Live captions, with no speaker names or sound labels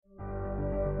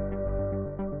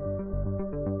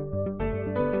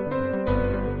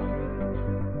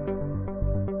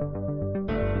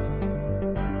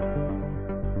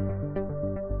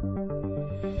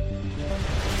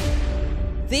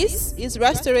is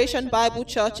Restoration Bible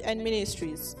Church and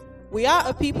Ministries. We are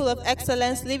a people of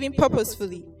excellence living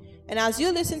purposefully. And as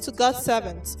you listen to God's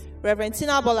servant, Reverend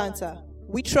Tina Bolanta,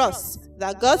 we trust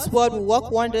that God's word will work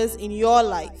wonders in your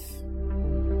life.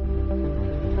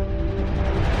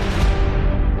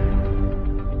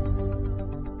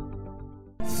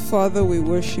 Father, we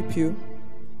worship you.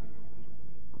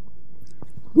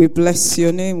 We bless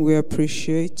your name. We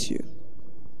appreciate you.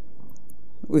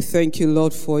 We thank you,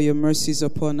 Lord, for your mercies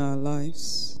upon our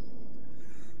lives.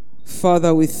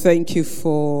 Father, we thank you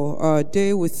for our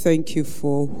day. We thank you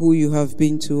for who you have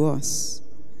been to us.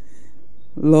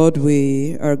 Lord,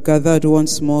 we are gathered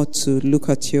once more to look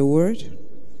at your word.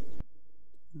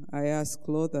 I ask,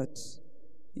 Lord, that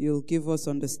you'll give us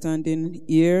understanding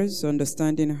ears,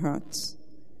 understanding hearts,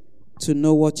 to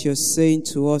know what you're saying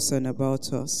to us and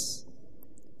about us.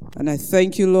 And I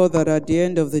thank you, Lord, that at the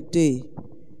end of the day,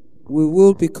 we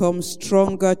will become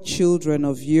stronger children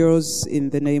of yours in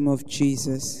the name of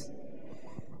Jesus.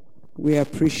 We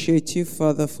appreciate you,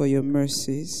 Father, for your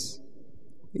mercies.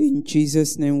 In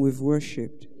Jesus' name we've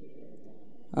worshipped.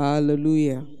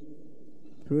 Hallelujah.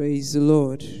 Praise the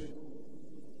Lord.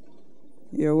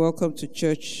 You're welcome to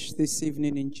church this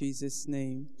evening in Jesus'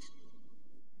 name.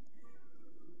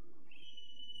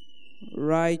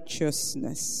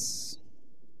 Righteousness.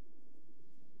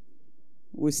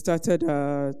 We started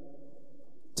a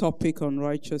topic on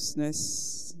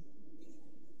righteousness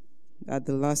at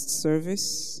the last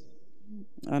service,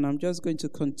 and I'm just going to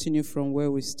continue from where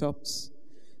we stopped,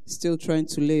 still trying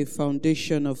to lay a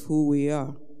foundation of who we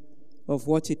are, of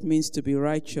what it means to be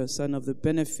righteous, and of the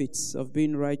benefits of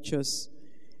being righteous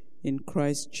in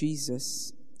Christ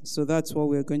Jesus. So that's what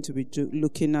we're going to be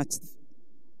looking at.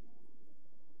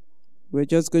 We're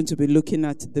just going to be looking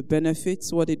at the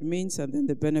benefits, what it means, and then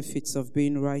the benefits of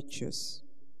being righteous.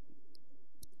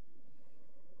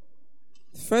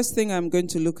 The first thing I'm going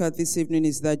to look at this evening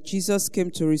is that Jesus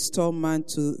came to restore man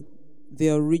to the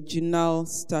original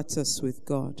status with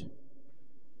God.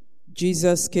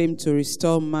 Jesus came to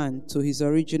restore man to his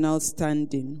original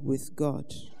standing with God.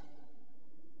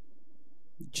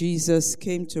 Jesus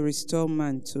came to restore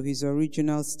man to his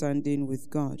original standing with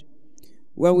God.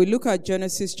 When we look at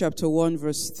Genesis chapter 1,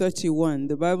 verse 31,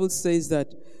 the Bible says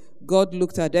that God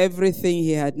looked at everything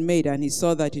he had made and he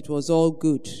saw that it was all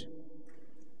good.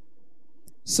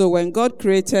 So when God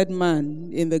created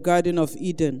man in the Garden of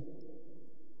Eden,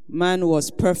 man was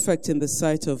perfect in the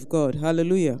sight of God.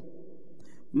 Hallelujah.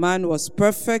 Man was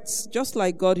perfect, just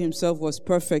like God himself was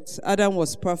perfect. Adam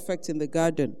was perfect in the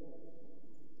garden.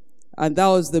 And that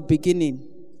was the beginning.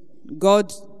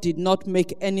 God did not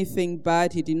make anything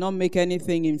bad. He did not make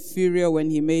anything inferior when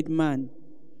he made man.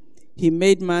 He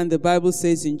made man, the Bible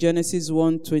says in Genesis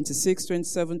 1, 26,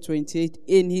 27, 28,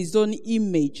 in his own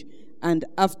image and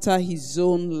after his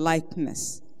own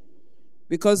likeness.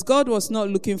 Because God was not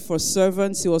looking for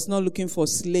servants, he was not looking for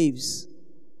slaves,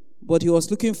 but he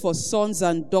was looking for sons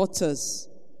and daughters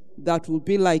that would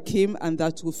be like him and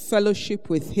that would fellowship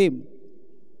with him.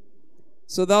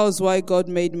 So that was why God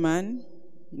made man.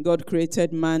 God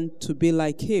created man to be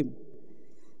like him.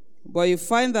 But you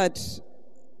find that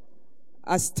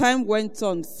as time went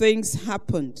on, things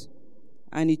happened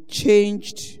and it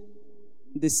changed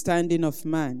the standing of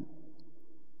man.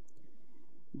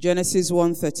 Genesis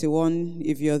 1:31,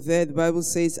 if you're there, the Bible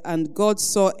says, and God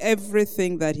saw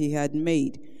everything that he had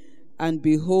made, and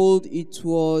behold, it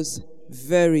was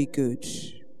very good.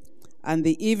 And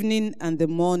the evening and the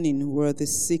morning were the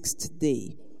sixth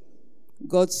day.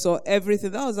 God saw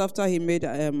everything. That was after he made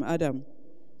Adam.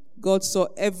 God saw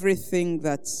everything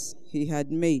that he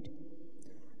had made.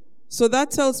 So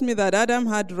that tells me that Adam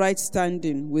had right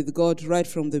standing with God right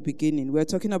from the beginning. We're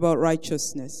talking about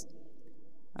righteousness.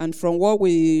 And from what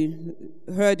we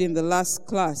heard in the last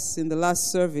class, in the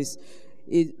last service,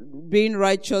 being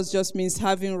righteous just means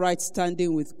having right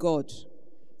standing with God.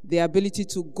 The ability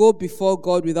to go before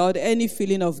God without any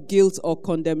feeling of guilt or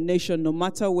condemnation, no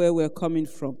matter where we're coming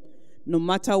from, no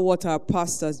matter what our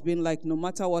past has been like, no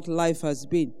matter what life has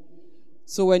been.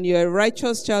 So when you're a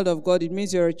righteous child of God, it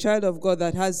means you're a child of God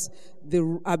that has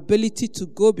the ability to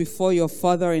go before your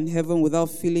Father in heaven without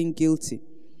feeling guilty.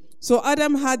 So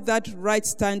Adam had that right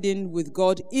standing with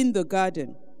God in the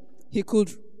garden. He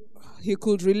could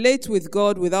relate with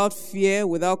God without fear,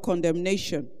 without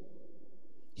condemnation.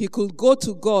 He could go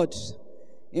to God.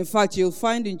 In fact, you'll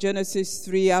find in Genesis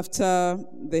 3, after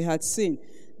they had sinned,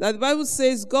 that the Bible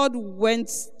says God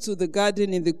went to the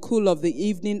garden in the cool of the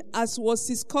evening, as was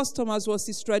his custom, as was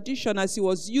his tradition, as he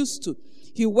was used to.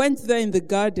 He went there in the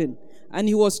garden and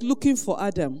he was looking for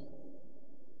Adam.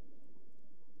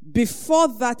 Before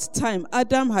that time,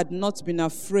 Adam had not been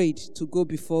afraid to go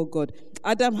before God.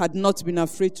 Adam had not been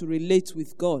afraid to relate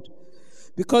with God,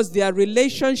 because their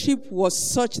relationship was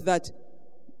such that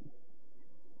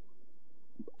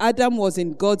Adam was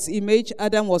in God's image.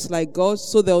 Adam was like God,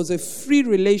 so there was a free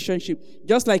relationship,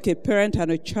 just like a parent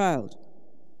and a child.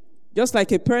 Just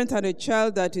like a parent and a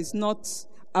child that is not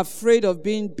afraid of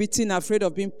being beaten, afraid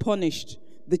of being punished.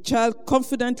 The child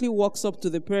confidently walks up to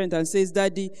the parent and says,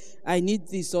 "Daddy, I need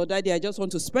this," or "Daddy, I just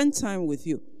want to spend time with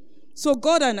you." So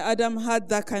God and Adam had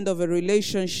that kind of a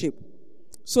relationship.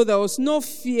 So there was no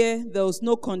fear, there was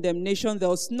no condemnation, there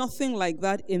was nothing like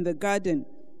that in the garden.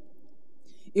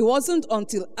 It wasn't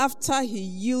until after he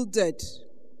yielded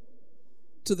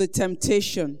to the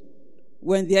temptation,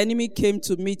 when the enemy came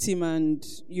to meet him, and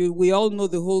we all know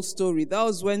the whole story, that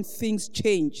was when things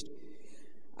changed.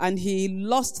 And he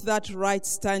lost that right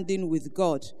standing with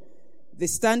God. The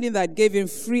standing that gave him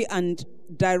free and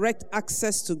direct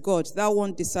access to God, that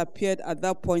one disappeared at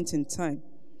that point in time.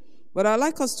 But I'd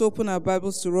like us to open our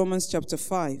Bibles to Romans chapter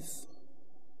 5.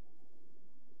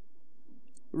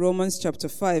 Romans chapter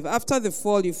 5. After the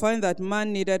fall, you find that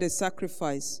man needed a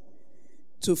sacrifice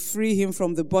to free him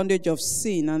from the bondage of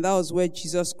sin, and that was where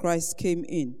Jesus Christ came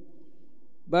in.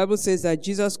 The Bible says that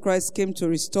Jesus Christ came to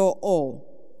restore all,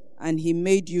 and he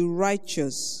made you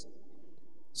righteous.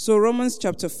 So Romans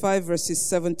chapter 5, verses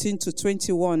 17 to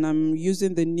 21, I'm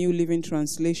using the New Living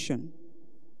Translation.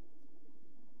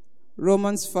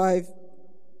 Romans 5,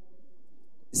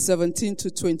 17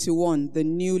 to 21, the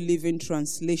New Living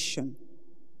Translation.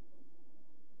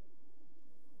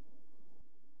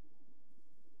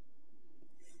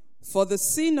 For the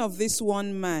sin of this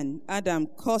one man, Adam,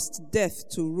 caused death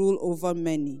to rule over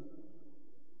many.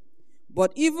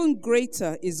 But even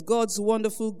greater is God's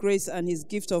wonderful grace and his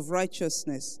gift of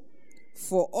righteousness.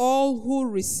 For all who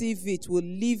receive it will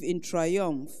live in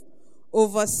triumph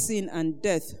over sin and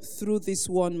death through this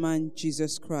one man,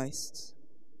 Jesus Christ.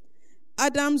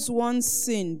 Adam's one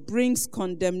sin brings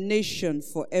condemnation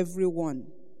for everyone.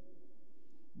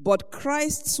 But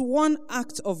Christ's one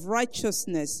act of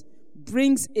righteousness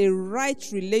brings a right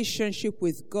relationship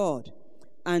with God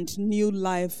and new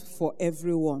life for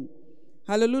everyone.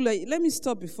 Hallelujah. Let me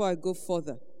stop before I go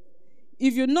further.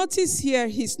 If you notice here,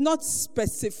 he's not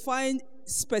specifying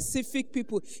specific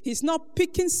people. He's not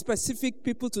picking specific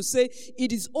people to say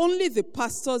it is only the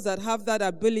pastors that have that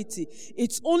ability.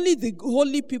 It's only the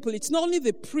holy people. It's not only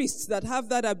the priests that have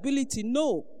that ability.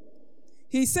 No.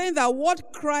 He's saying that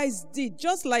what Christ did,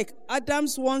 just like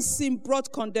Adam's one sin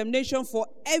brought condemnation for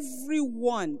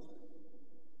everyone,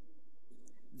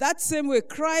 that same way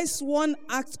Christ's one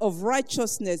act of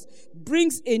righteousness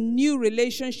brings a new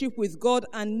relationship with God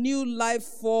and new life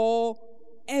for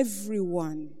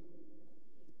everyone.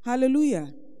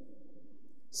 Hallelujah.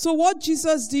 So what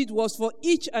Jesus did was for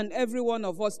each and every one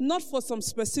of us, not for some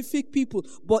specific people,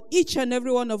 but each and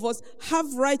every one of us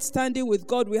have right standing with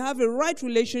God. We have a right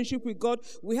relationship with God.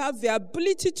 We have the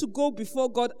ability to go before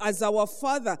God as our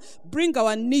Father, bring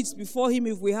our needs before him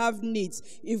if we have needs.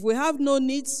 If we have no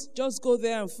needs, just go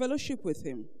there and fellowship with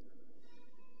him.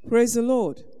 Praise the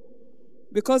Lord.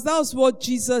 Because that was what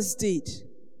Jesus did.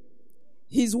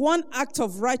 His one act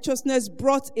of righteousness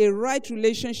brought a right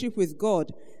relationship with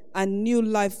God and new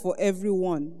life for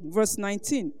everyone. Verse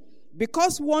 19.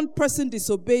 Because one person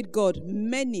disobeyed God,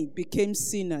 many became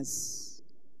sinners.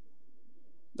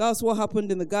 That's what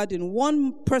happened in the garden.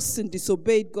 One person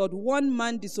disobeyed God. One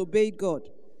man disobeyed God.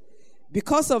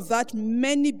 Because of that,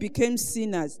 many became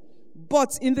sinners.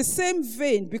 But in the same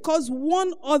vein, because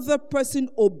one other person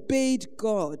obeyed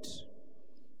God,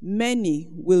 many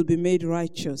will be made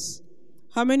righteous.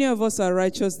 How many of us are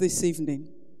righteous this evening?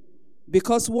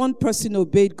 Because one person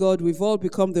obeyed God, we've all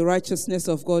become the righteousness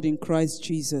of God in Christ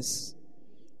Jesus.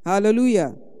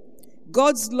 Hallelujah.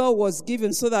 God's law was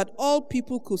given so that all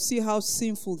people could see how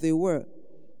sinful they were.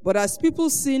 But as people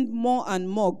sinned more and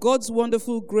more, God's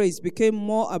wonderful grace became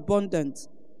more abundant.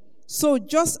 So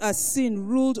just as sin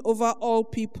ruled over all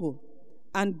people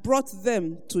and brought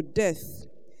them to death,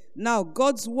 now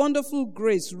God's wonderful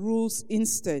grace rules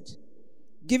instead,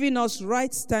 giving us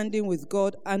right standing with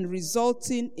God and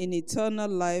resulting in eternal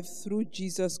life through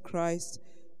Jesus Christ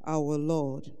our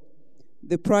Lord.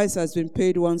 The price has been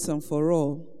paid once and for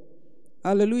all.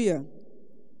 Hallelujah.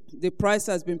 The price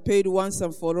has been paid once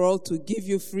and for all to give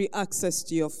you free access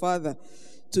to your Father,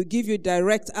 to give you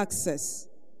direct access.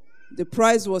 The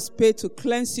price was paid to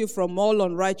cleanse you from all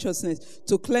unrighteousness,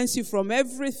 to cleanse you from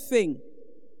everything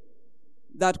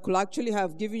that could actually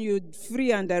have given you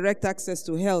free and direct access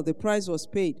to hell. The price was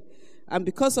paid. And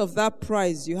because of that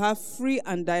price, you have free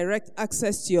and direct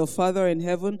access to your Father in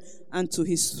heaven and to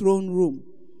his throne room.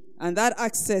 And that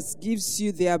access gives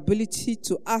you the ability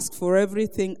to ask for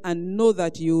everything and know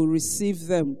that you will receive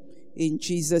them in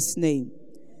Jesus' name.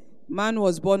 Man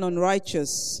was born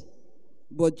unrighteous,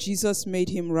 but Jesus made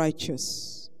him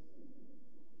righteous.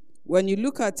 When you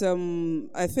look at,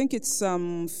 I think it's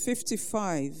Psalm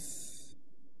 55.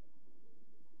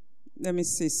 Let me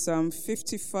see, Psalm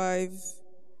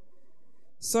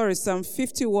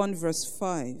 51 verse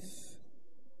 5.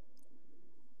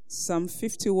 Psalm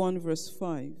 51 verse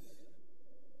 5.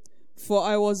 For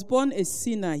I was born a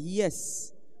sinner,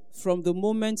 yes, from the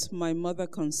moment my mother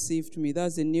conceived me.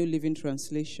 That's the New Living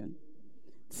Translation.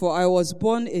 For I was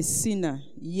born a sinner,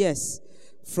 yes,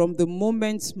 from the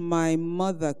moment my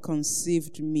mother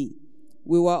conceived me.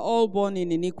 We were all born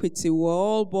in iniquity. We were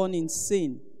all born in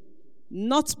sin.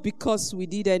 Not because we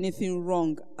did anything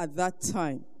wrong at that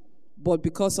time, but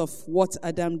because of what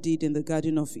Adam did in the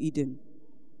Garden of Eden.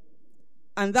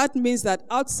 And that means that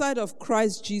outside of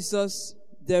Christ Jesus,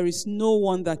 there is no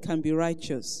one that can be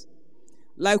righteous.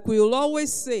 Like we will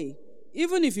always say,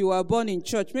 even if you were born in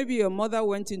church, maybe your mother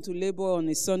went into labor on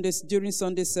during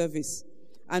Sunday service,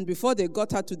 and before they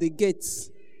got her to the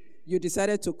gates, you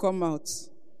decided to come out,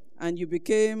 and you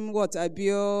became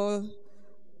Abiose,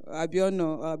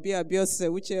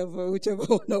 whichever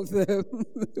one of them.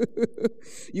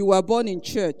 You were born in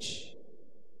church.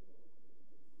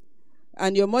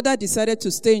 And your mother decided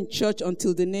to stay in church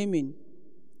until the naming,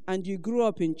 and you grew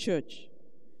up in church.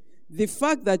 The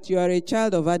fact that you are a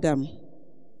child of Adam,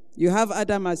 you have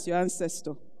Adam as your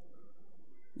ancestor,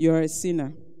 you are a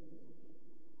sinner.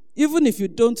 Even if you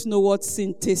don't know what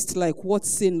sin tastes like, what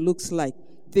sin looks like,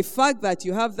 the fact that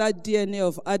you have that DNA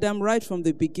of Adam right from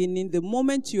the beginning, the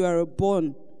moment you are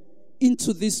born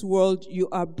into this world, you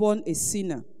are born a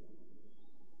sinner.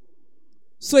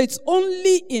 So it's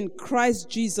only in Christ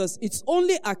Jesus, it's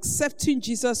only accepting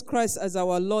Jesus Christ as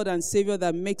our Lord and Savior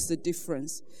that makes the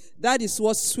difference. That is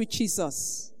what switches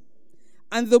us.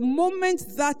 And the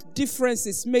moment that difference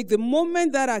is made, the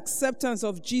moment that acceptance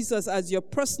of Jesus as your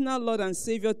personal Lord and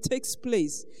Savior takes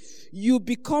place, you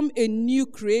become a new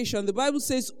creation. The Bible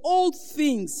says all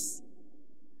things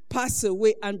pass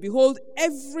away, and behold,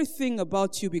 everything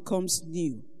about you becomes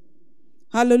new.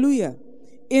 Hallelujah.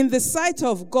 In the sight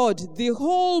of God, the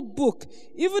whole book,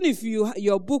 even if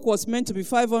your book was meant to be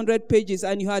 500 pages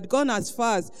and you had gone as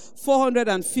far as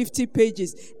 450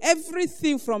 pages,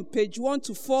 everything from page 1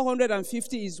 to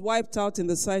 450 is wiped out in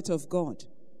the sight of God.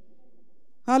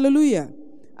 Hallelujah.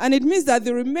 And it means that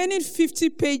the remaining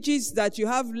 50 pages that you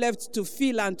have left to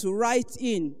fill and to write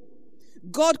in,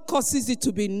 God causes it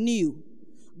to be new.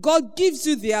 God gives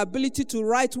you the ability to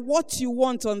write what you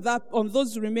want on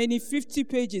those remaining 50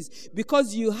 pages,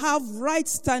 because you have right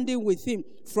standing with Him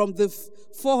from the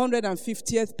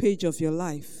 450th page of your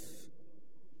life.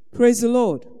 Praise the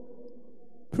Lord.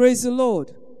 Praise the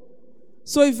Lord.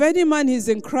 So if any man is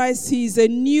in Christ, he is a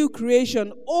new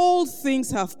creation. All things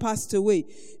have passed away.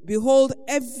 Behold,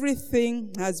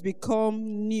 everything has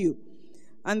become new.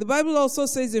 And the Bible also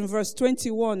says in verse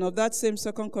 21 of that same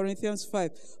 2 Corinthians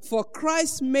 5, for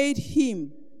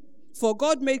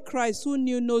God made Christ, who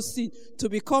knew no sin, to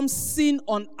become sin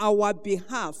on our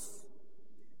behalf,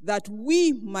 that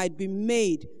we might be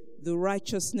made the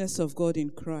righteousness of God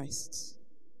in Christ.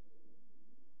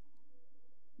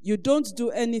 You don't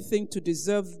do anything to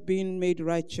deserve being made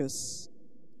righteous.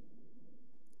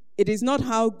 It is not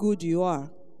how good you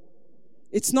are.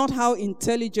 It's not how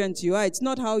intelligent you are. It's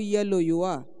not how yellow you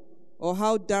are or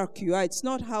how dark you are. It's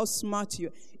not how smart you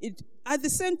are. It, at the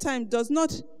same time, does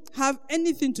not have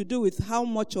anything to do with how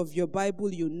much of your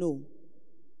Bible you know.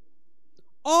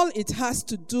 All it has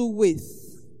to do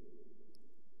with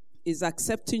is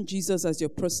accepting Jesus as your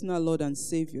personal Lord and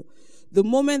Savior. The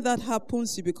moment that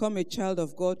happens, you become a child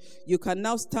of God. You can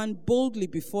now stand boldly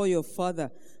before your Father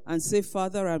and say,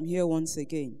 Father, I'm here once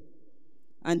again.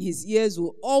 And His ears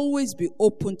will always be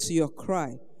open to your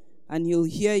cry. And He'll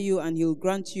hear you and He'll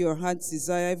grant you your heart's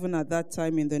desire even at that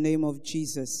time in the name of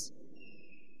Jesus.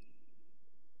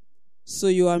 So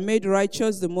you are made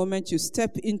righteous the moment you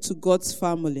step into God's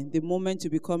family, the moment you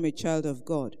become a child of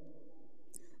God.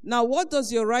 Now, what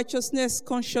does your righteousness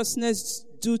consciousness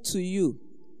do to you?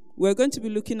 We're going to be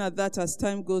looking at that as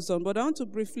time goes on, but I want to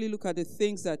briefly look at the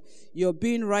things that your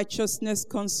being righteousness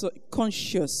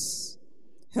conscious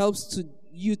helps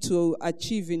you to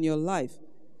achieve in your life.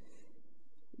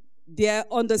 The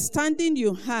understanding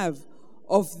you have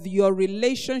of your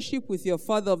relationship with your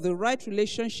Father, of the right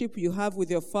relationship you have with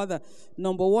your Father,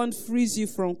 number one, frees you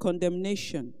from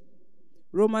condemnation.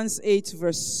 Romans 8,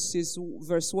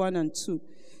 verse 1 and 2.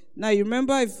 Now,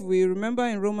 if we remember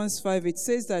in Romans 5, it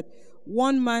says that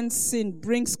one man's sin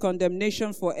brings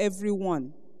condemnation for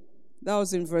everyone. That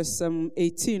was in verse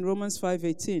 18, Romans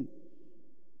 5:18.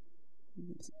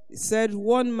 It said,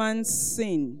 one man's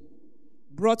sin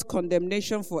brought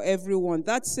condemnation for everyone.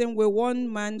 That same way,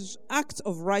 one man's act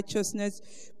of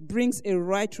righteousness brings a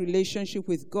right relationship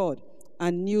with God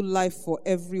and new life for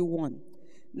everyone.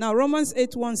 Now, Romans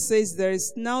 8:1 says, there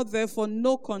is now therefore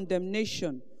no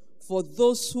condemnation for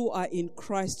those who are in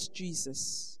Christ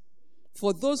Jesus.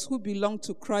 For those who belong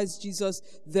to Christ Jesus,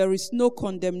 there is no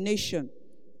condemnation.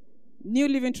 New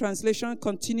Living Translation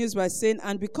continues by saying,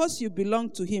 and because you belong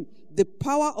to him, the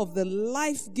power of the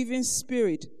life-giving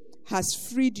Spirit has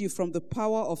freed you from the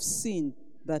power of sin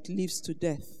that leads to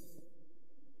death.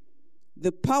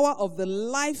 The power of the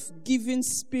life-giving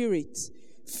Spirit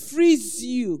frees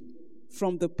you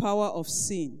from the power of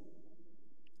sin.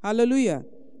 Hallelujah.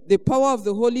 The power of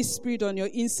the Holy Spirit on your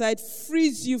inside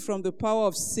frees you from the power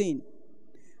of sin.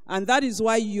 And that is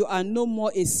why you are no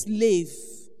more a slave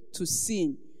to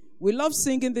sin. We love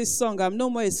singing this song, I'm no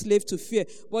more a slave to fear.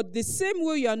 But the same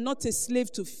way you are not a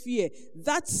slave to fear,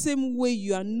 that same way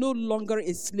you are no longer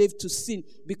a slave to sin.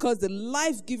 Because the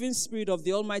life-giving Spirit of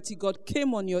the Almighty God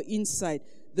came on your inside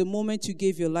the moment you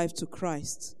gave your life to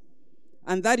Christ.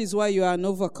 And that is why you are an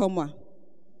overcomer.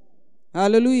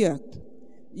 Hallelujah.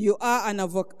 You are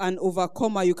an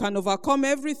overcomer. You can overcome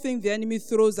everything the enemy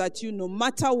throws at you, no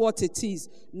matter what it is,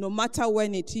 no matter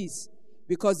when it is.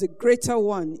 Because the greater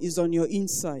one is on your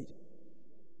inside.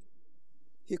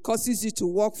 He causes you to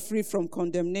walk free from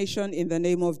condemnation in the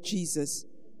name of Jesus.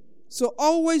 So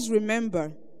always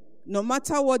remember, no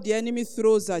matter what the enemy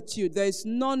throws at you, there is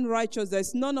none righteous, there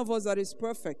is none of us that is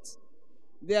perfect.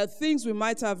 There are things we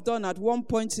might have done at one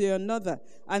point or another,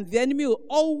 and the enemy will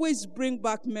always bring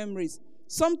back memories.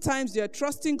 Sometimes you're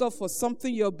trusting God for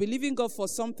something, you're believing God for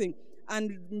something,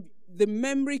 and the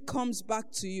memory comes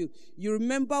back to you. You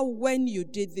remember when you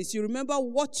did this. You remember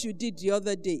what you did the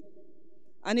other day.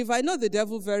 And if I know the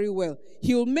devil very well,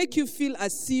 he will make you feel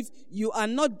as if you are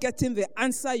not getting the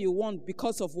answer you want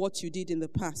because of what you did in the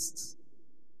past.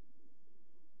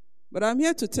 But I'm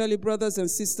here to tell you, brothers and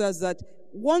sisters, that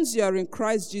once you are in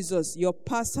Christ Jesus, your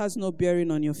past has no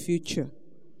bearing on your future.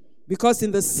 Because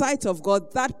in the sight of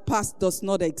God, that past does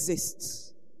not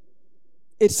exist.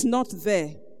 It's not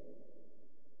there.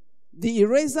 The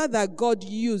eraser that God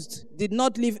used did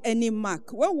not leave any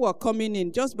mark. When we were coming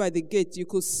in, just by the gate, you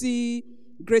could see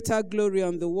greater glory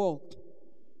on the wall.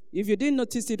 If you didn't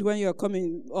notice it when you were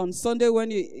coming on Sunday,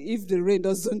 if the rain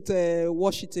doesn't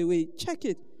wash it away, check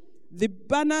it. The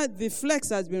banner, the flex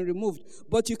has been removed,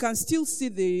 but you can still see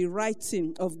the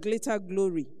writing of greater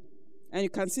glory. And you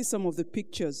can see some of the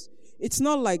pictures. It's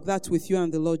not like that with you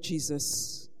and the Lord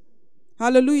Jesus.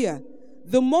 Hallelujah.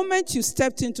 The moment you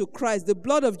stepped into Christ, the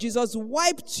blood of Jesus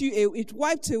wiped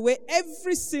away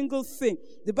every single thing.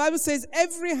 The Bible says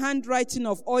every handwriting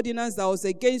of ordinance that was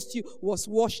against you was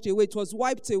washed away. It was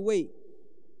wiped away.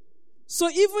 So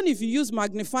even if you use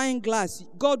magnifying glass,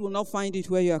 God will not find it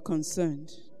where you are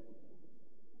concerned.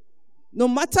 No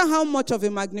matter how much of a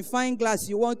magnifying glass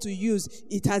you want to use,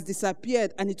 it has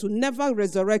disappeared and it will never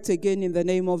resurrect again in the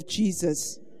name of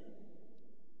Jesus.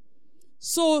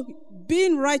 So,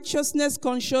 being righteousness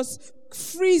conscious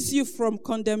frees you from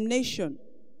condemnation.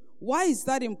 Why is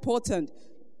that important?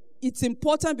 It's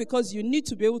important because you need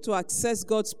to be able to access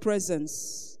God's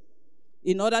presence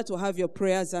in order to have your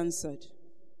prayers answered.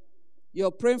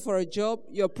 You're praying for a job,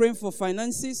 you're praying for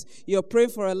finances, you're praying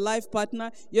for a life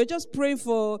partner, you're just praying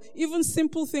for even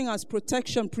simple things as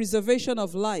protection, preservation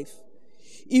of life.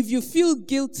 If you feel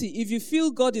guilty, if you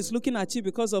feel God is looking at you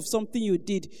because of something you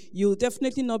did, you'll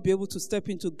definitely not be able to step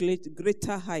into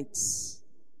greater heights.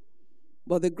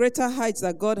 But the greater heights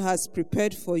that God has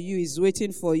prepared for you is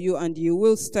waiting for you, and you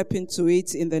will step into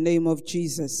it in the name of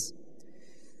Jesus.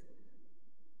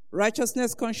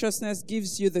 Righteousness consciousness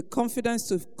gives you the confidence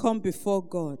to come before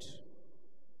God.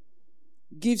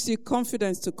 Gives you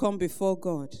confidence to come before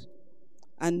God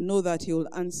and know that He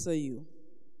will answer you.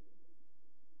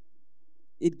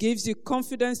 It gives you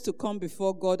confidence to come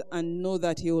before God and know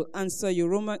that He will answer you.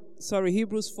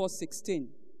 Hebrews 4:16.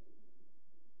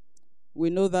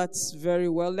 We know that very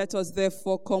well. Let us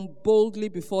therefore come boldly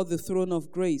before the throne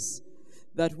of grace,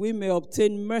 that we may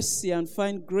obtain mercy and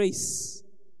find grace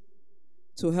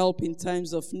to help in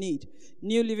times of need.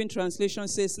 New Living Translation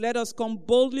says, let us come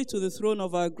boldly to the throne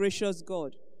of our gracious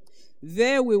God.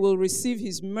 There we will receive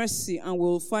His mercy and we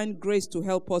will find grace to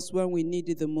help us when we need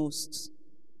it the most.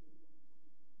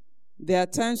 There are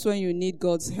times when you need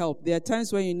God's help. There are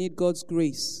times when you need God's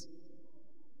grace.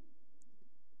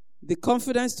 The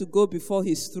confidence to go before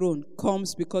His throne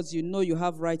comes because you know you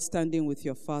have right standing with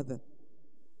your Father.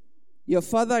 Your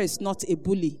Father is not a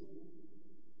bully.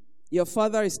 Your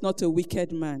Father is not a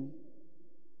wicked man.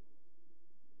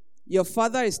 Your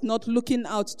Father is not looking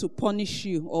out to punish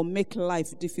you or make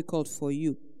life difficult for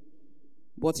you,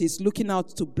 but He's looking out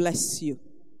to bless you.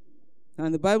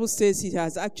 And the Bible says He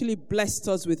has actually blessed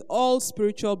us with all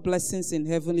spiritual blessings in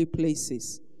heavenly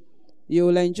places. You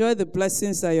will enjoy the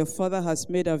blessings that your Father has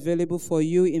made available for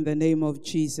you in the name of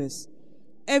Jesus.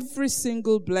 Every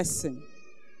single blessing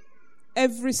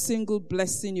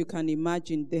you can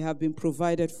imagine, they have been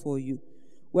provided for you.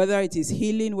 Whether it is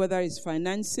healing, whether it's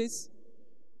finances,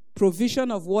 provision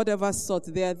of whatever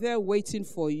sort, they are there waiting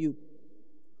for you.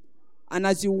 And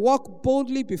as you walk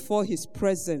boldly before His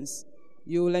presence,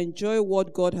 you will enjoy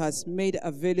what God has made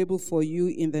available for you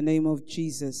in the name of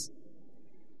Jesus.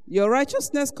 Your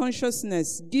righteousness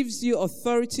consciousness gives you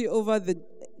authority over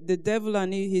the devil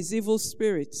and his evil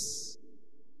spirits,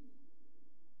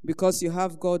 because you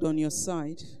have God on your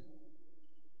side.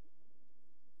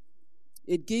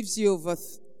 It gives you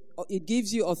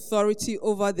authority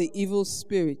over the evil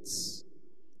spirits.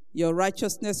 Your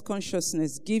righteousness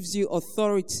consciousness gives you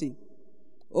authority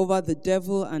over the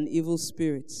devil and evil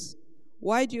spirits.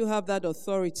 Why do you have that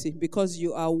authority? Because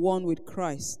you are one with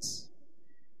Christ.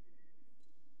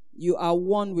 You are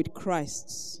one with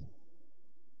Christ.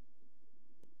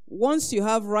 Once you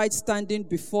have right standing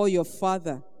before your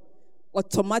Father,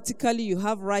 automatically you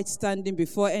have right standing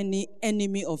before any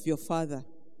enemy of your Father.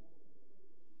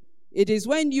 It is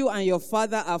when you and your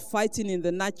Father are fighting in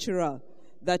the natural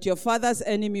that your Father's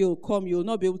enemy will come. You will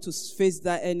not be able to face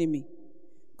that enemy.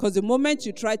 Because the moment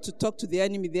you try to talk to the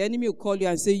enemy will call you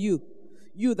and say, you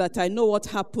that I know what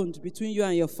happened between you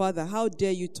and your Father, how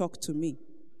dare you talk to me?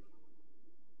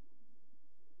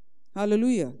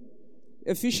 Hallelujah.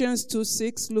 Ephesians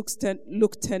 2:6, Luke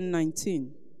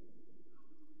 10:19.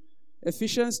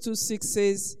 Ephesians 2:6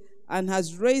 says, and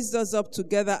has raised us up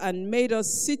together and made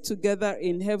us sit together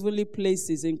in heavenly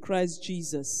places in Christ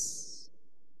Jesus.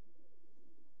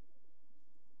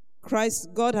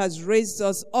 God has raised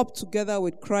us up together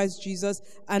with Christ Jesus,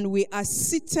 and we are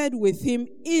seated with Him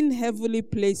in heavenly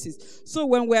places. So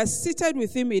when we are seated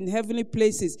with Him in heavenly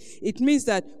places, it means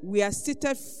that we are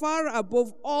seated far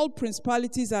above all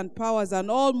principalities and powers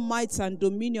and all mights and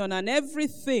dominion and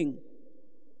everything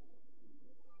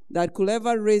that could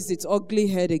ever raise its ugly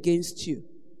head against you.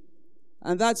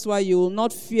 And that's why you will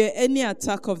not fear any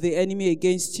attack of the enemy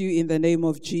against you in the name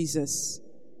of Jesus.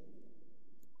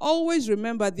 Always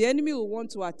remember, the enemy will want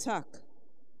to attack.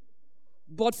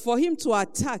 But for him to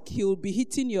attack, he will be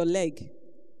hitting your leg,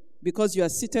 because you are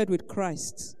seated with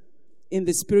Christ in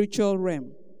the spiritual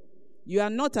realm. You are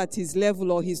not at his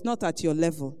level, or he's not at your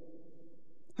level.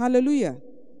 Hallelujah.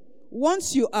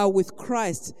 Once you are with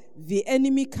Christ, the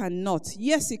enemy cannot.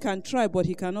 Yes, he can try, but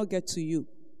he cannot get to you.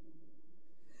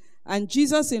 And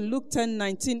Jesus in Luke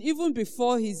 10:19, even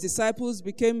before his disciples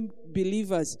became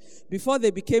believers, before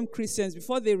they became Christians,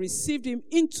 before they received him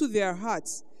into their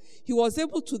hearts, he was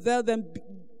able to tell them,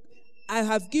 I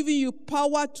have given you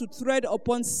power to tread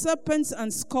upon serpents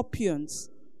and scorpions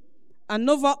and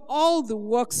over all the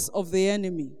works of the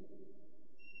enemy.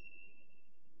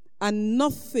 And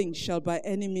nothing shall by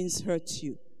any means hurt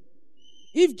you.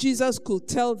 If Jesus could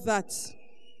tell that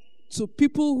to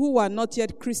people who are not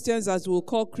yet Christians, as we'll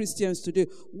call Christians today,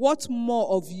 what more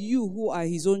of you who are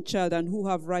his own child and who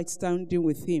have right standing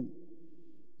with him?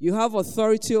 You have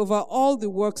authority over all the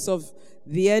works of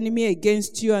the enemy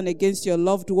against you and against your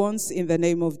loved ones in the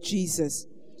name of Jesus.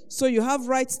 So you have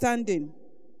right standing.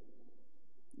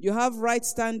 You have right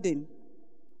standing.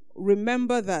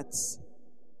 Remember that.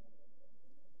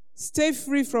 Stay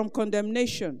free from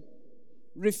condemnation.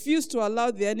 Refuse to allow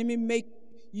the enemy make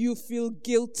you feel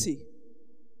guilty.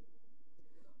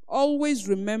 Always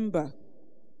remember,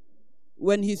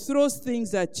 when he throws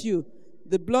things at you,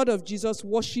 the blood of Jesus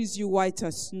washes you white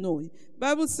as snow. The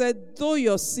Bible said, though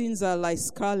your sins are like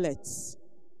scarlet,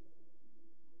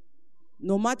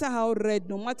 no matter how red,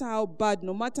 no matter how bad,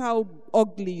 no matter how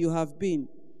ugly you have been,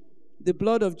 the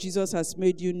blood of Jesus has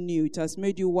made you new. It has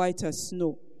made you white as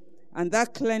snow. And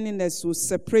that cleanliness will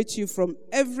separate you from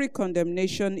every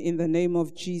condemnation in the name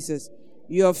of Jesus.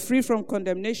 You are free from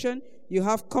condemnation. You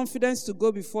have confidence to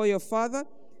go before your Father,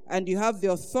 and you have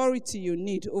the authority you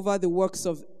need over the works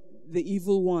of the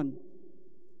evil one.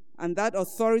 And that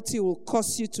authority will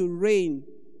cause you to reign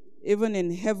even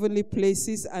in heavenly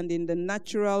places and in the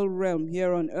natural realm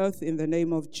here on earth in the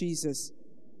name of Jesus.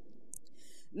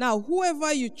 Now,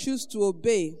 whoever you choose to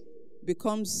obey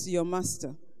becomes your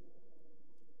master.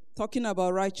 Talking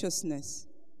about righteousness.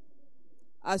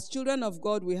 As children of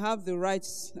God, we have the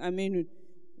rights.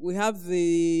 We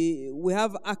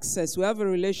have access. We have a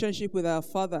relationship with our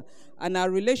Father. And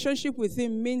our relationship with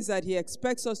Him means that He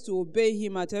expects us to obey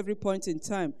Him at every point in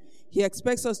time. He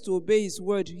expects us to obey His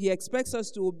word. He expects us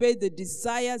to obey the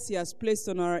desires He has placed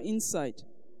on our inside.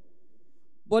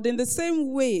 But in the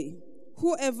same way,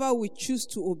 whoever we choose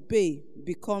to obey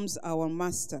becomes our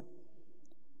master.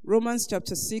 Romans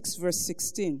chapter 6, verse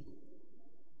 16.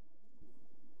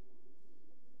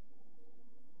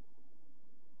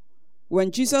 When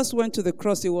Jesus went to the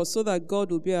cross, it was so that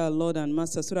God will be our Lord and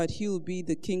Master, so that He will be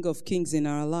the King of Kings in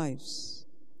our lives.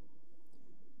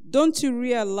 Don't you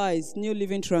realize, New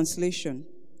Living Translation,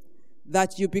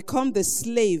 that you become the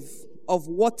slave of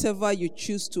whatever you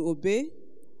choose to obey?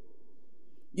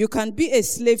 You can be a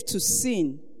slave to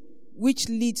sin, which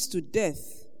leads to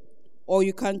death, or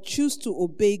you can choose to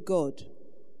obey God,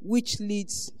 which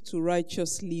leads to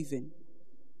righteous living.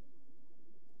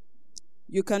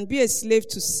 You can be a slave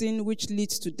to sin, which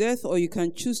leads to death, or you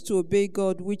can choose to obey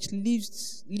God, which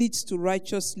leads to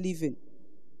righteous living.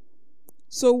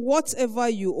 So whatever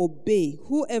you obey,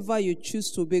 whoever you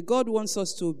choose to obey, God wants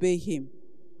us to obey Him.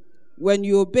 When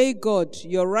you obey God,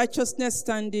 your righteousness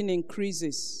standing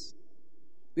increases.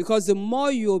 Because the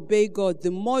more you obey God,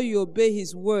 the more you obey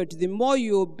His word, the more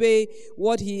you obey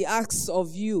what He asks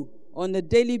of you on a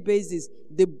daily basis,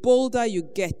 the bolder you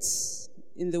get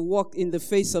in the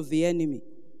face of the enemy.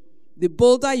 The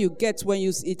bolder you get when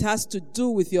it has to do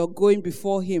with your going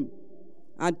before Him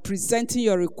and presenting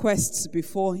your requests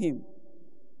before Him.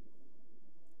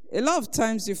 A lot of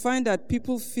times you find that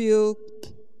people feel,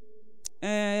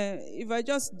 if I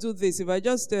just do this, if I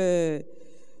just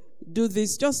do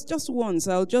this just once,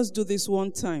 I'll just do this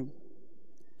one time.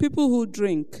 People who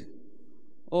drink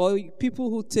or people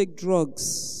who take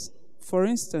drugs, for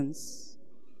instance,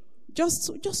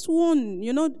 just one,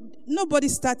 nobody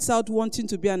starts out wanting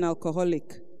to be an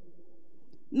alcoholic.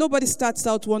 Nobody starts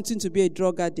out wanting to be a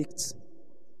drug addict.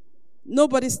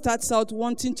 Nobody starts out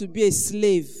wanting to be a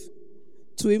slave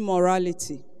to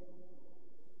immorality.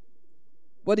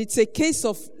 But it's a case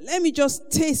of, let me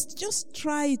just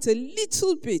try it a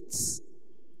little bit.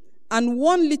 And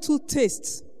one little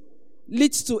taste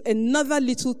leads to another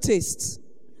little taste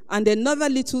and another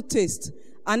little taste.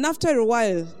 And after a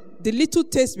while, the little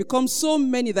taste becomes so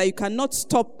many that you cannot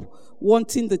stop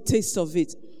wanting the taste of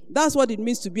it. That's what it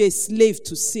means to be a slave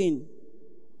to sin.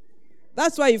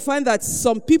 That's why you find that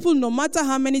some people, no matter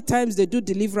how many times they do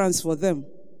deliverance for them,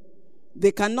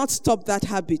 they cannot stop that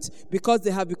habit because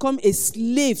they have become a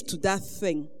slave to that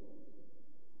thing.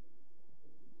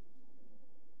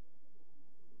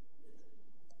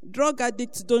 Drug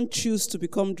addicts don't choose to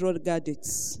become drug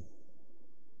addicts,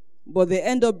 but they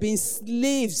end up being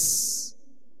slaves.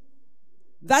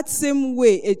 That same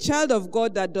way, a child of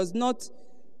God that does not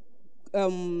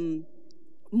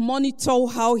monitor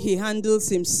how he handles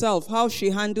himself, how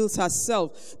she handles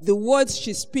herself, the words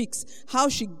she speaks, how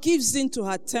she gives in to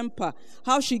her temper,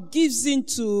 how she gives in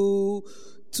to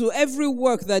every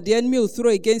work that the enemy will throw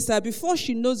against her, before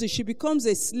she knows it, she becomes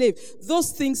a slave.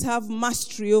 Those things have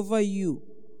mastery over you.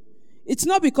 It's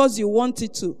not because you want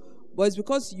it to, but it's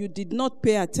because you did not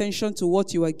pay attention to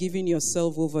what you are giving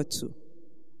yourself over to.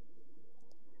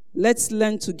 Let's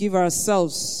learn to give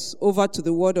ourselves over to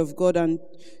the Word of God and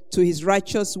to His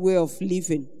righteous way of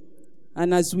living.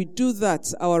 And as we do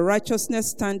that, our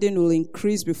righteousness standing will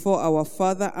increase before our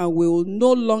Father, and we will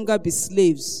no longer be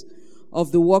slaves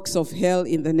of the works of hell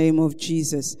in the name of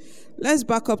Jesus. Let's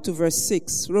back up to verse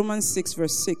 6, Romans 6,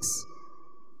 verse 6.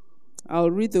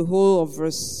 I'll read the whole of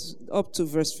up to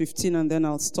verse 15, and then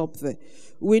I'll stop there.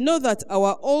 We know that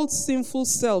our old sinful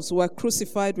selves were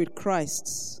crucified with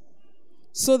Christ,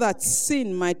 so that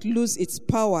sin might lose its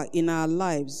power in our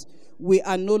lives. We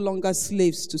are no longer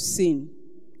slaves to sin.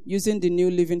 Using the New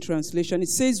Living Translation, it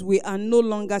says we are no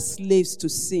longer slaves to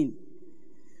sin.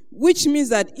 Which means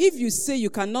that if you say you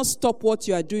cannot stop what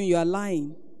you are doing, you are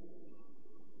lying.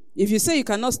 If you say you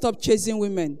cannot stop chasing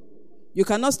women, you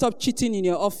cannot stop cheating in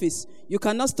your office, you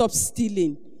cannot stop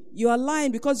stealing, you are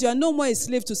lying, because you are no more a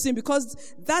slave to sin,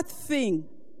 because that thing,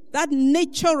 that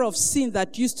nature of sin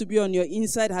that used to be on your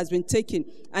inside has been taken,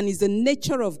 and is the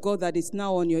nature of God that is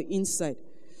now on your inside.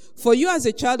 For you as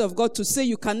a child of God to say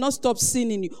you cannot stop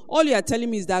sinning, all you are telling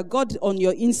me is that God on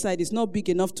your inside is not big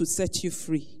enough to set you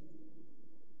free.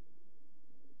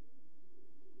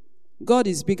 God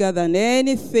is bigger than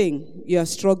anything you are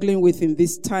struggling with in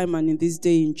this time and in this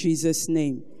day, in Jesus'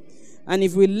 name. And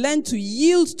if we learn to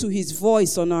yield to His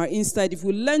voice on our inside, if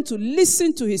we learn to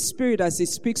listen to His Spirit as He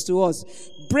speaks to us,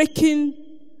 breaking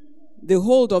the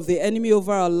hold of the enemy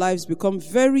over our lives become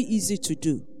very easy to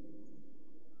do.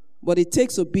 But it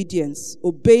takes obedience,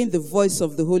 obeying the voice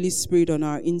of the Holy Spirit on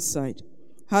our inside.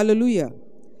 Hallelujah.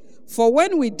 For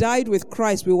when we died with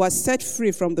Christ, we were set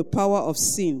free from the power of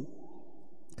sin.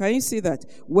 Can you see that?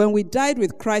 When we died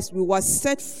with Christ, we were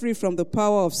set free from the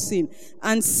power of sin.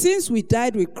 And since we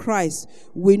died with Christ,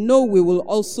 we know we will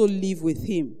also live with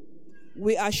him.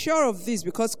 We are sure of this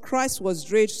because Christ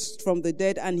was raised from the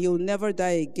dead and he'll never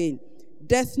die again.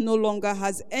 Death no longer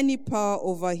has any power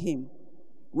over him.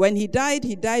 When he died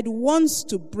once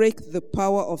to break the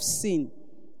power of sin.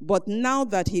 But now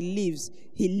that he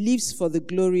lives for the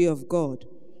glory of God.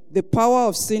 The power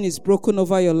of sin is broken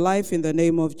over your life in the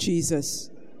name of Jesus.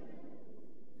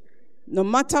 No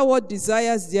matter what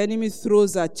desires the enemy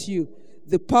throws at you,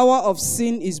 the power of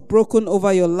sin is broken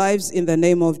over your lives in the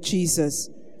name of Jesus.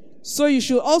 So you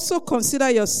should also consider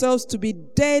yourselves to be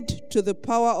dead to the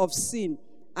power of sin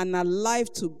and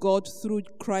alive to God through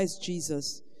Christ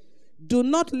Jesus. Do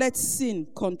not let sin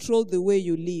control the way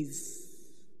you live.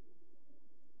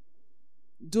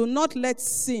 Do not let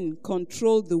sin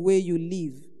control the way you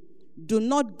live. Do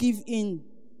not give in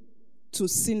to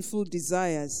sinful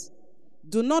desires.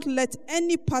 Do not let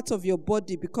any part of your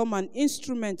body become an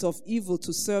instrument of evil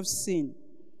to serve sin.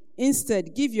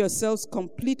 Instead, give yourselves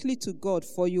completely to God,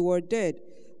 for you were dead,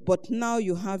 but now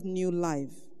you have new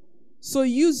life. So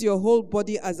use your whole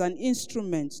body as an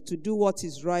instrument to do what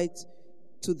is right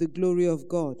to the glory of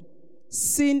God.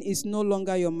 Sin is no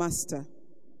longer your master,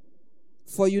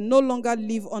 for you no longer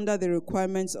live under the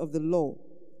requirements of the law.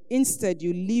 Instead,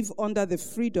 you live under the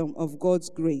freedom of God's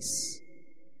grace.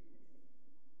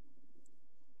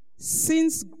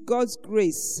 Since God's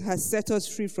grace has set us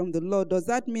free from the law, does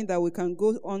that mean that we can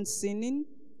go on sinning?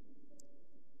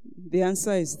 The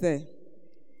answer is there.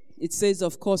 It says,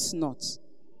 of course not.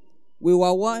 We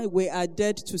are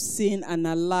dead to sin and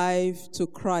alive to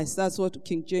Christ. That's what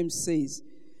King James says.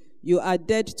 You are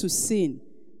dead to sin.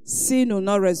 Sin will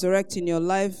not resurrect in your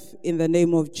life in the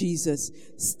name of Jesus.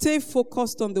 Stay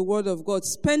focused on the Word of God.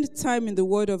 Spend time in the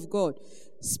Word of God.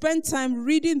 Spend time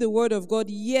reading the Word of God,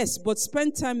 yes, but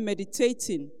spend time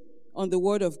meditating on the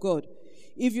Word of God.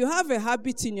 If you have a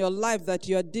habit in your life that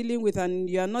you are dealing with and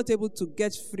you are not able to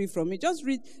get free from it,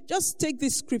 just take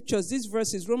these scriptures, these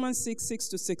verses, Romans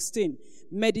 6:6-16.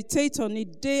 Meditate on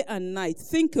it day and night.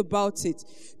 Think about it.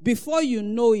 Before you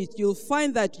know it, you'll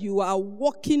find that you are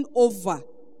walking over.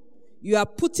 You are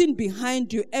putting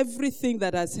behind you everything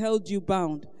that has held you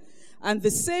bound. And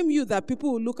the same you that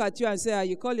people will look at you and say,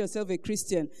 you call yourself a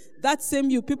Christian. That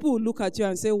same you, people will look at you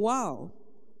and say, wow,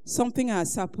 something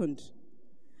has happened.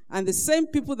 And the same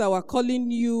people that were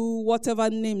calling you whatever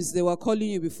names they were calling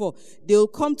you before, they'll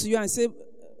come to you and say,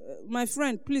 my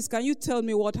friend, please, can you tell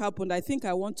me what happened? I think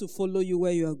I want to follow you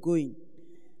where you are going.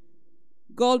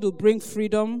 God will bring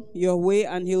freedom your way,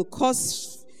 and he'll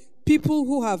cause people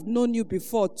who have known you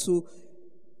before to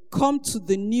come to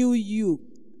the new you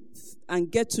and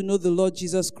get to know the Lord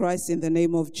Jesus Christ in the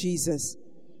name of Jesus.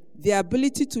 The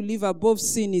ability to live above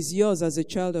sin is yours as a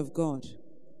child of God.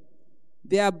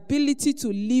 The ability to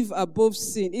live above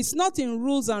sin. It's not in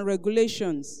rules and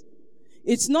regulations.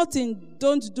 It's not in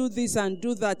don't do this and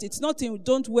do that. It's not in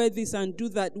don't wear this and do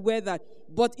that, wear that.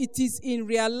 But it is in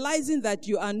realizing that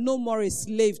you are no more a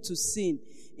slave to sin.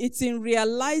 It's in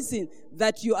realizing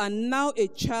that you are now a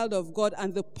child of God,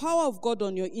 and the power of God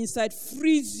on your inside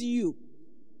frees you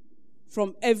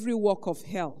from every work of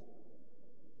hell.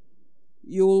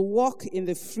 You will walk in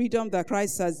the freedom that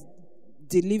Christ has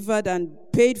delivered and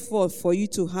paid for you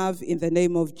to have in the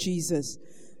name of Jesus.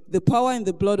 The power in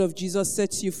the blood of Jesus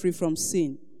sets you free from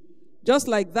sin. Just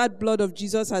like that blood of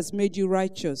Jesus has made you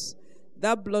righteous,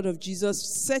 that blood of Jesus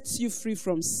sets you free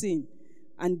from sin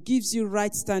and gives you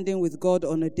right standing with God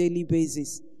on a daily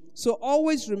basis. So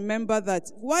always remember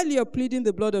that while you're pleading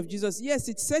the blood of Jesus, yes,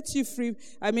 it sets you free.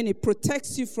 It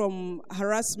protects you from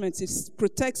harassment. It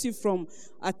protects you from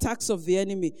attacks of the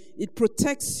enemy. It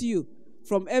protects you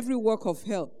from every work of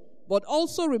hell. But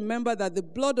also remember that the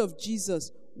blood of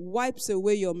Jesus wipes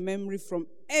away your memory from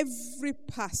every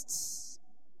past.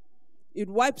 It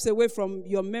wipes away from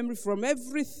your memory from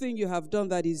everything you have done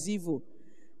that is evil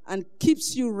and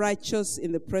keeps you righteous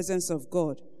in the presence of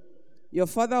God. Your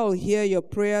Father will hear your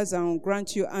prayers and will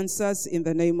grant you answers in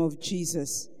the name of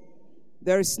Jesus.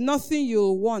 There is nothing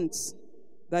you'll want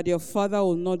that your Father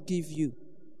will not give you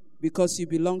because you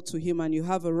belong to him and you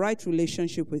have a right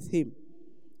relationship with him.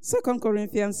 2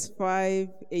 Corinthians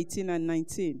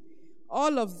 5:18-19.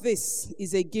 All of this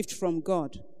is a gift from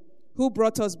God, who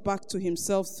brought us back to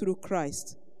himself through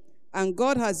Christ. And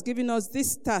God has given us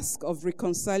this task of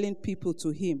reconciling people to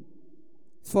him.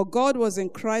 For God was in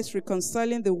Christ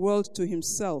reconciling the world to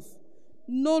himself,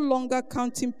 no longer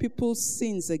counting people's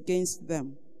sins against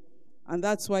them. And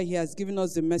that's why he has given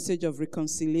us the message of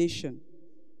reconciliation.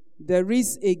 There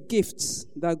is a gift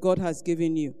that God has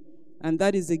given you, and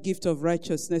that is the gift of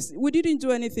righteousness. We didn't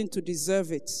do anything to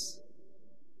deserve it.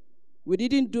 We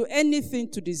didn't do anything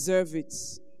to deserve it.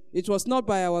 It was not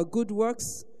by our good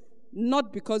works,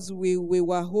 not because we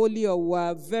were holy or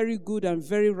were very good and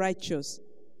very righteous,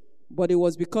 but it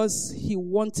was because he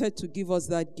wanted to give us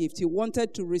that gift. He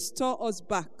wanted to restore us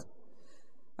back.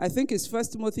 I think it's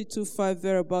 1 Timothy 2:5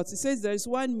 thereabouts. It says there is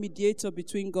one mediator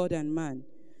between God and man.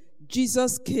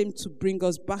 Jesus came to bring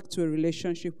us back to a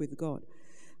relationship with God.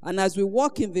 And as we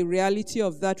walk in the reality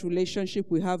of that relationship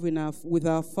we have with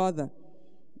our Father,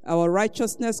 our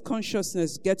righteousness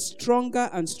consciousness gets stronger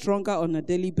and stronger on a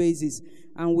daily basis,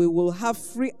 and we will have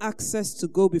free access to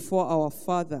go before our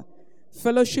Father,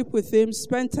 fellowship with him,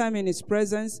 spend time in his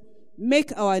presence,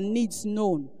 make our needs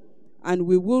known, and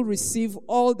we will receive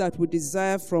all that we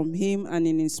desire from him and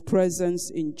in his presence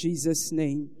in Jesus'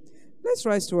 name. Let's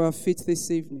rise to our feet this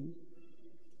evening.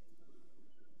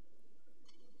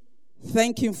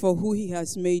 Thank him for who he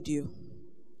has made you.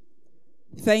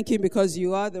 Thank him because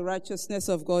you are the righteousness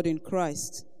of God in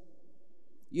Christ.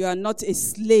 You are not a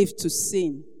slave to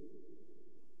sin.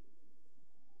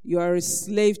 You are a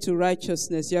slave to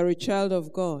righteousness. You are a child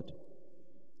of God.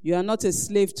 You are not a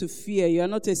slave to fear. You are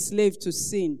not a slave to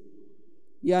sin.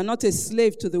 You are not a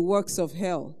slave to the works of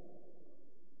hell.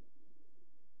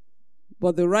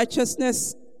 But the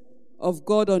righteousness of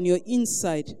God on your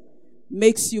inside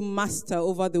makes you master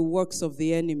over the works of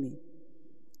the enemy.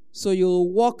 So you'll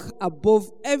walk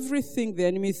above everything the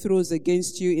enemy throws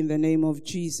against you in the name of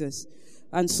Jesus.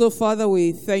 And so, Father,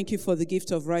 we thank you for the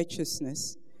gift of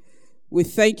righteousness. We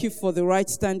thank you for the right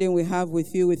standing we have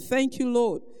with you. We thank you,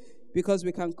 Lord, because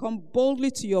we can come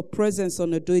boldly to your presence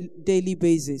on a daily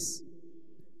basis.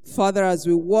 Father, as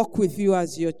we walk with you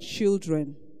as your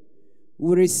children,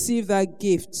 we receive that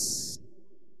gift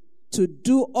to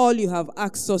do all you have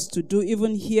asked us to do,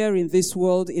 even here in this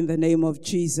world, in the name of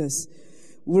Jesus.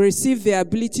 We receive the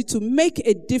ability to make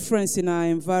a difference in our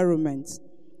environment.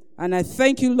 And I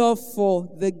thank you, Lord, for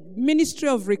the ministry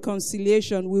of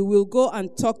reconciliation. We will go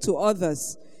and talk to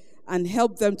others and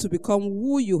help them to become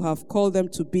who you have called them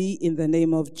to be in the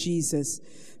name of Jesus.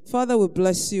 Father, we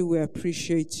bless you. We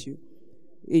appreciate you.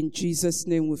 In Jesus'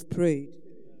 name we've prayed.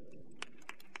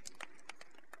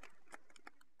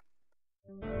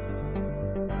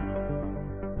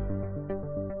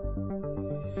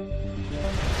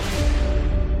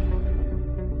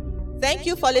 Thank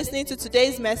you for listening to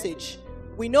today's message.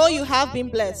 We know you have been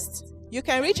blessed. You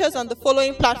can reach us on the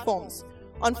following platforms: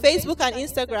 on Facebook and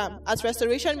Instagram at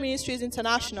Restoration Ministries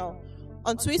International,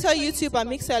 on Twitter, YouTube, and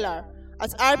Mixlr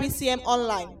at RBCM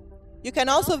Online. You can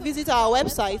also visit our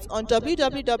website on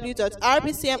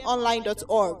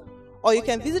www.rbcmonline.org, or you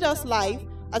can visit us live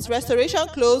at Restoration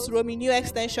Close, Romy New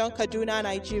Extension, Kaduna,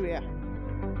 Nigeria.